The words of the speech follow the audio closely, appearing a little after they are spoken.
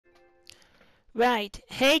Right,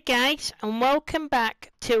 hey guys, and welcome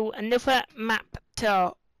back to another map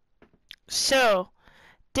tour. So,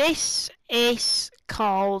 this is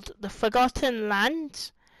called the Forgotten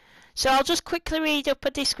Lands. So I'll just quickly read up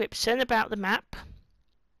a description about the map.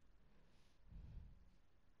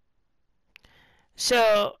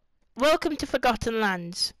 So, welcome to Forgotten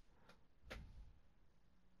Lands.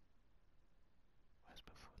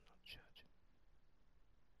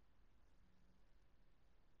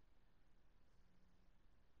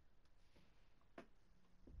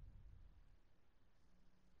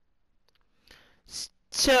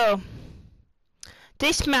 So,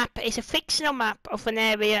 this map is a fictional map of an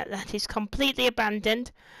area that is completely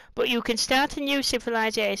abandoned, but you can start a new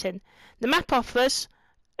civilization. The map offers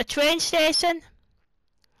a train station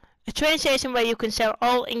where you can sell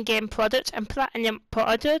all in-game products and platinum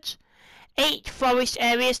products, 8 forest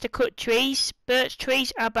areas to cut trees. Birch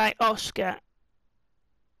trees are by Oscar,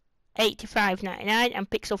 85.99, and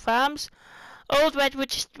PixelFarms. Old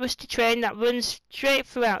redwood rusty train that runs straight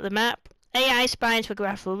throughout the map. AI spines for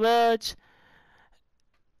gravel roads.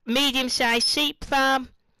 Medium-sized sheep farm.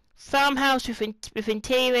 Farmhouse with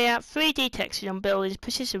interior. 3D texture on buildings.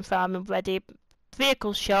 Precision farming ready.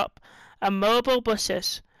 Vehicle shop. And mowable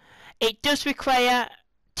bushes. It does require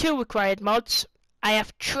 2 required mods. I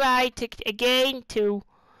have tried to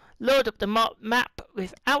load up the map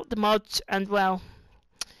without the mods, and well,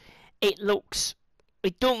 it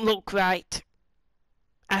don't look right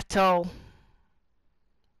at all.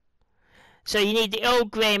 So you need the old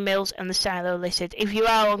grain mills and the silo lizard. If you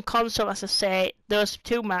are on console, as I say, those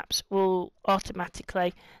 2 maps will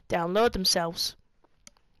automatically download themselves.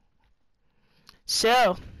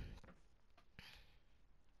 So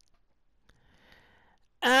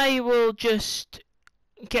I will just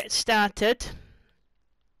get started.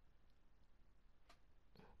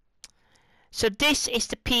 So this is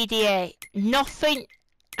the PDA. Nothing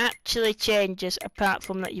actually changes apart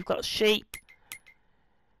from that you've got sheep.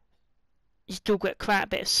 You still get quite a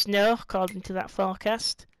bit of snow according to that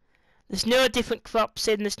forecast. There's no different crops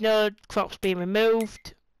in, there's no crops being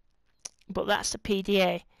removed. But that's the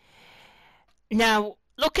PDA. Now,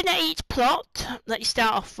 looking at each plot that you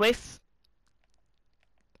start off with,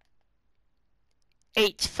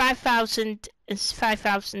 it's 5,000 and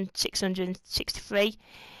 5,663.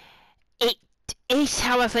 It is,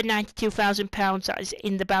 however, £92,000 that is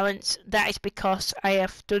in the balance. That is because I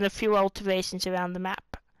have done a few alterations around the map.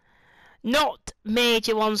 Not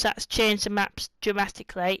major ones that's changed the maps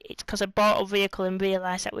dramatically. It's because I bought a vehicle and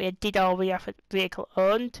realised that we did already have a vehicle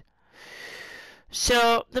owned.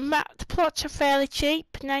 So the plots are fairly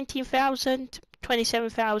cheap, 19,000,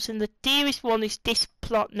 27,000. The dearest one is this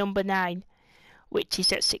plot number 9, which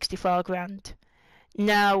is at 64 grand.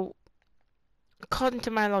 Now, according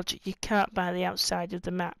to my logic, you can't buy the outside of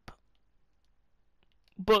the map,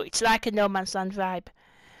 but it's like a no man's land vibe.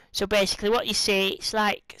 So basically what you see, it's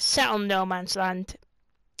like set on no man's land.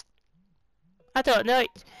 I don't know,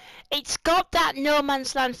 it's got that no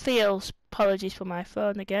man's land feels. Apologies for my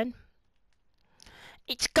phone again.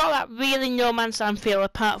 It's got that really no man's land feel,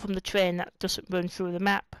 apart from the train that doesn't run through the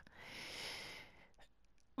map,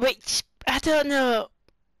 which I don't know,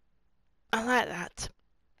 I like that.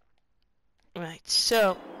 Right,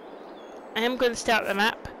 so I am going to start the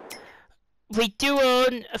map. We do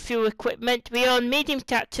own a few equipment. We own medium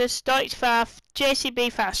tractors, Storage Farm,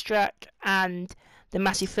 JCB Fast Track, and the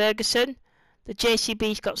Massey Ferguson. The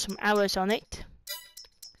JCB's got some hours on it.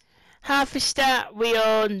 Harvester, we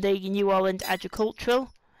own the New Holland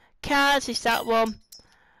Agricultural. Cars is that one.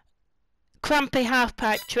 Crampy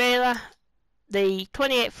half-pipe trailer. The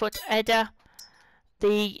 28-foot header.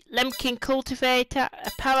 The Lemkin cultivator.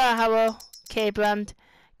 A power harrow. K-brand.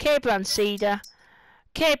 K-brand seeder.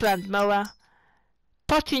 K-brand mower.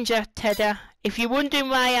 Pottinger header. If you're wondering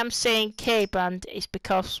why I'm saying K-brand, it's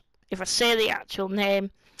because if I say the actual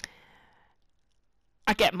name,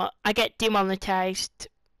 I get demonetized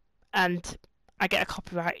and I get a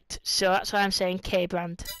copyright. So that's why I'm saying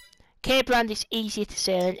K-brand. K-brand is easier to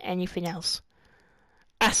say than anything else,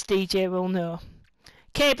 as DJ will know.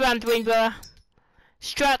 K-brand windrower.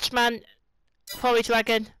 Stratsman forage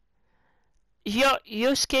wagon.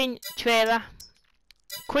 Yuskin trailer.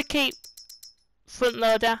 Quickie front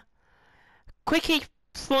loader. Quickie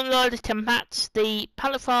front loader to match the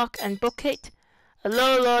pallet fork and bucket. A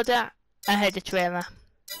low loader. A header trailer.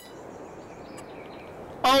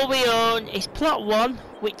 All we own is plot 1,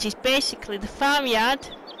 which is basically the farmyard,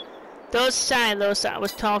 those silos that I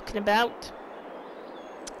was talking about,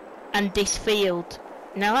 and this field.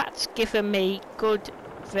 Now that's given me good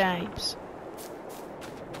vibes.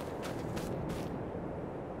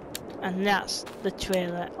 And that's the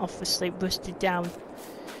trailer, obviously rusted down.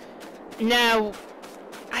 Now,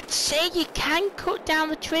 I'd say you can cut down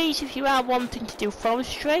the trees if you are wanting to do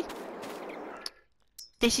forestry.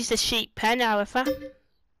 This is a sheep pen, however.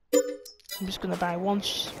 I'm just going to buy one.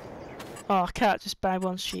 Oh, I can't just buy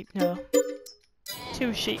one sheep, no.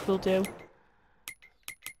 2 sheep will do.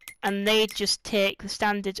 And they just take the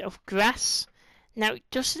standard of grass. Now, it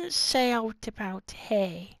doesn't say out about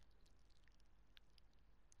hay.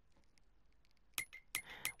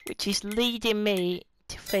 Which is leading me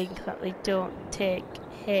to think that they don't take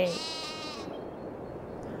hay.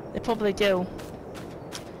 They probably do.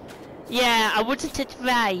 Yeah, I wouldn't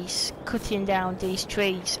advise cutting down these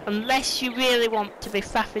trees unless you really want to be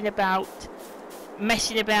faffing about,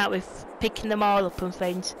 messing about with picking them all up and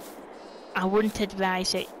things. I wouldn't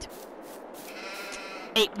advise it.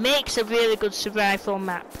 It makes a really good survival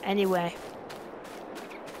map anyway.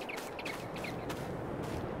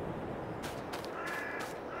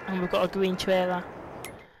 And we've got a green trailer,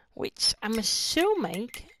 which I'm assuming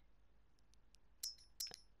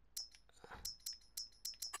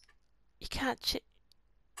you can't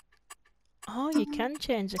oh, you can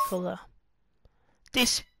change the colour.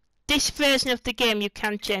 This version of the game you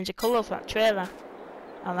can change the colour of that trailer.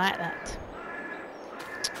 I like that.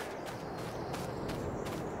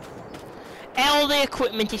 All the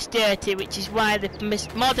equipment is dirty, which is why the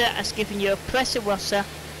modder has given you a pressure washer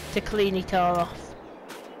to clean it all off.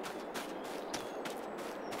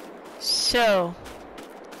 So,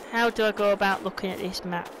 how do I go about looking at this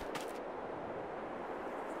map?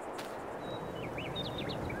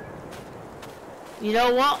 You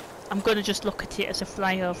know what? I'm going to just look at it as a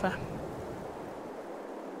flyover.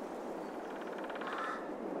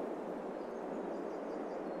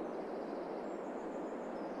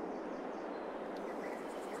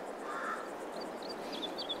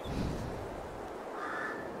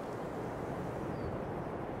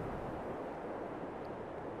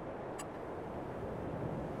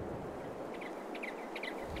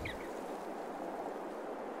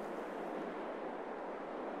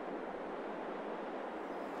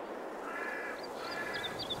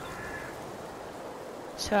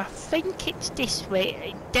 So I think it's this way.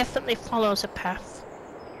 It definitely follows a path.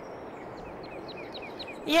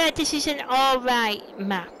 Yeah, this is an alright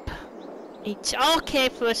map. It's okay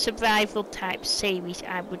for a survival type series,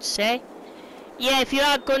 I would say. Yeah, if you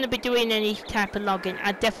are going to be doing any type of logging,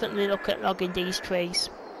 I'd definitely look at logging these trees.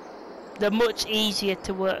 They're much easier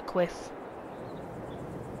to work with.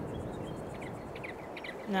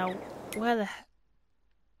 Now, where the heck?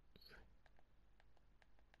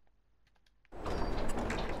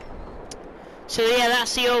 So yeah,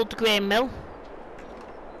 that's the old grain mill.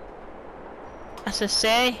 As I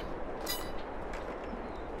say,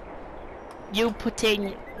 you put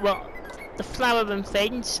in, well, the flour and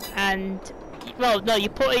things, and, well, no, you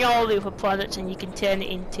put in all the other products and you can turn it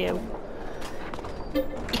into,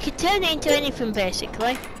 anything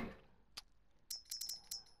basically.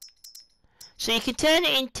 So you can turn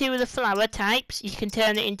it into the flour types, you can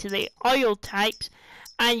turn it into the oil types,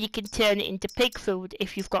 and you can turn it into pig food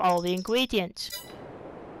if you've got all the ingredients.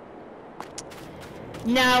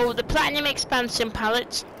 Now, the platinum expansion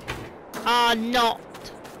pallets are not,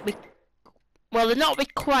 well, they're not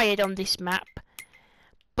required on this map,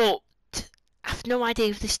 but I've no idea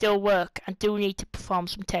if they still work. I do need to perform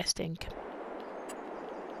some testing.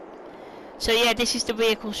 So yeah, this is the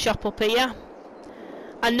vehicle shop up here.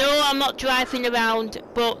 I know I'm not driving around,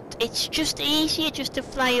 but it's just easier just to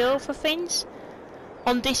fly over things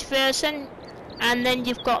on this version. And then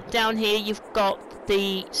you've got down here, you've got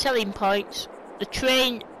the selling points, the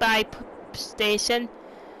train by station,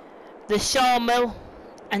 the sawmill,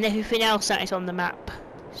 and everything else that is on the map.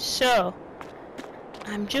 So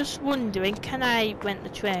I'm just wondering, can I rent the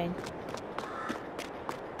train?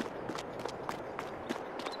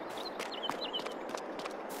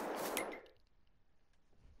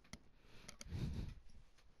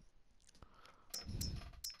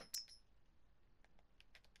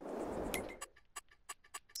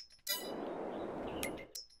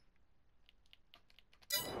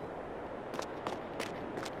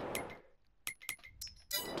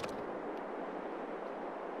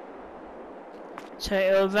 So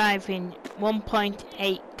it'll arrive in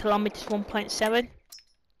 1.8 kilometers, 1.7.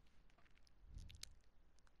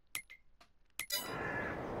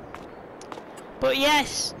 But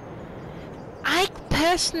yes, I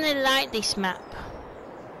personally like this map.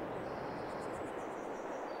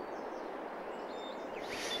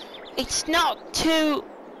 It's not too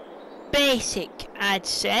basic, I'd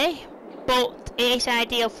say, but it is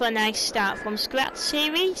ideal for a nice start from scratch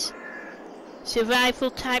series,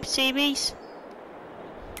 survival type series.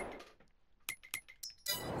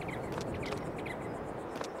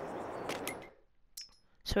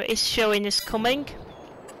 So it is showing us coming.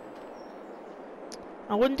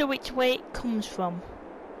 I wonder which way it comes from.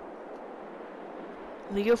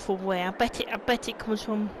 The other way. I bet it comes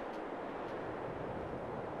from...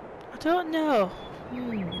 I don't know.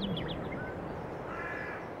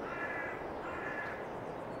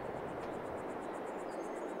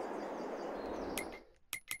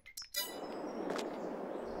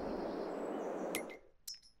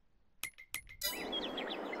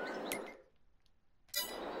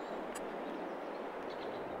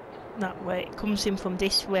 That way. It comes in from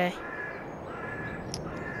this way.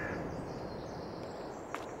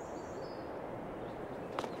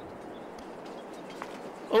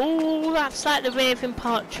 Oh, that's like the Raven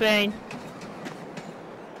Park train.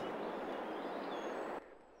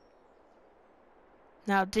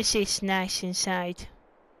 Now this is nice inside.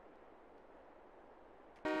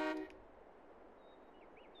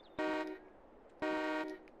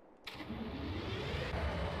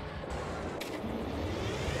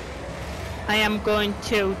 I am going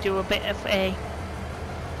to do a bit of a...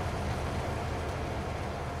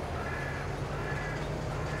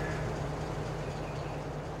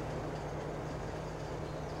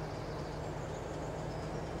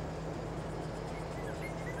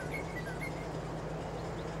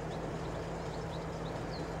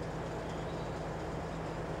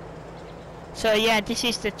 So yeah, this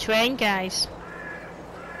is the train, guys.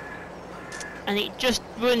 And it just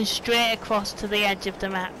runs straight across to the edge of the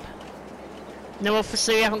map. Now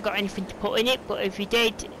obviously we haven't got anything to put in it, but if you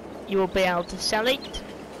did, you will be able to sell it.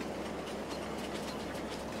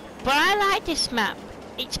 But I like this map.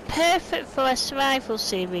 It's perfect for a survival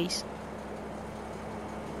series.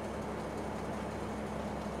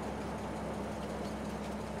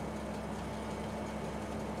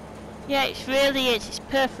 Yeah, it really is. It's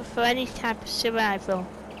perfect for any type of survival.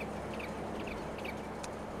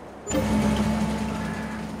 The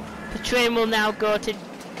train will now go to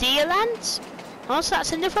Deerlands. Oh, so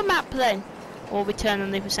that's another map then. Or we turn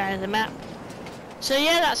on the other side of the map. So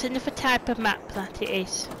yeah, that's another type of map that it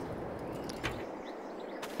is.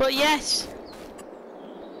 But yes,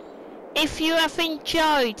 if you have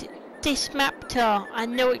enjoyed this map tour, I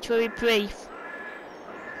know it's very brief.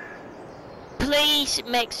 Please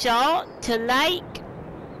make sure to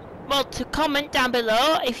to comment down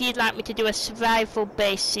below if you'd like me to do a survival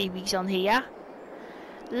based series on here.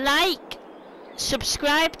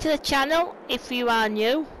 Subscribe to the channel if you are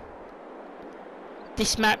new.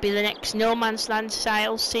 This might be the next No Man's Land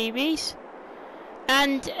style series.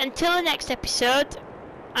 And until the next episode,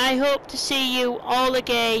 I hope to see you all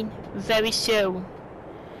again very soon.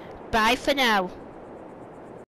 Bye for now.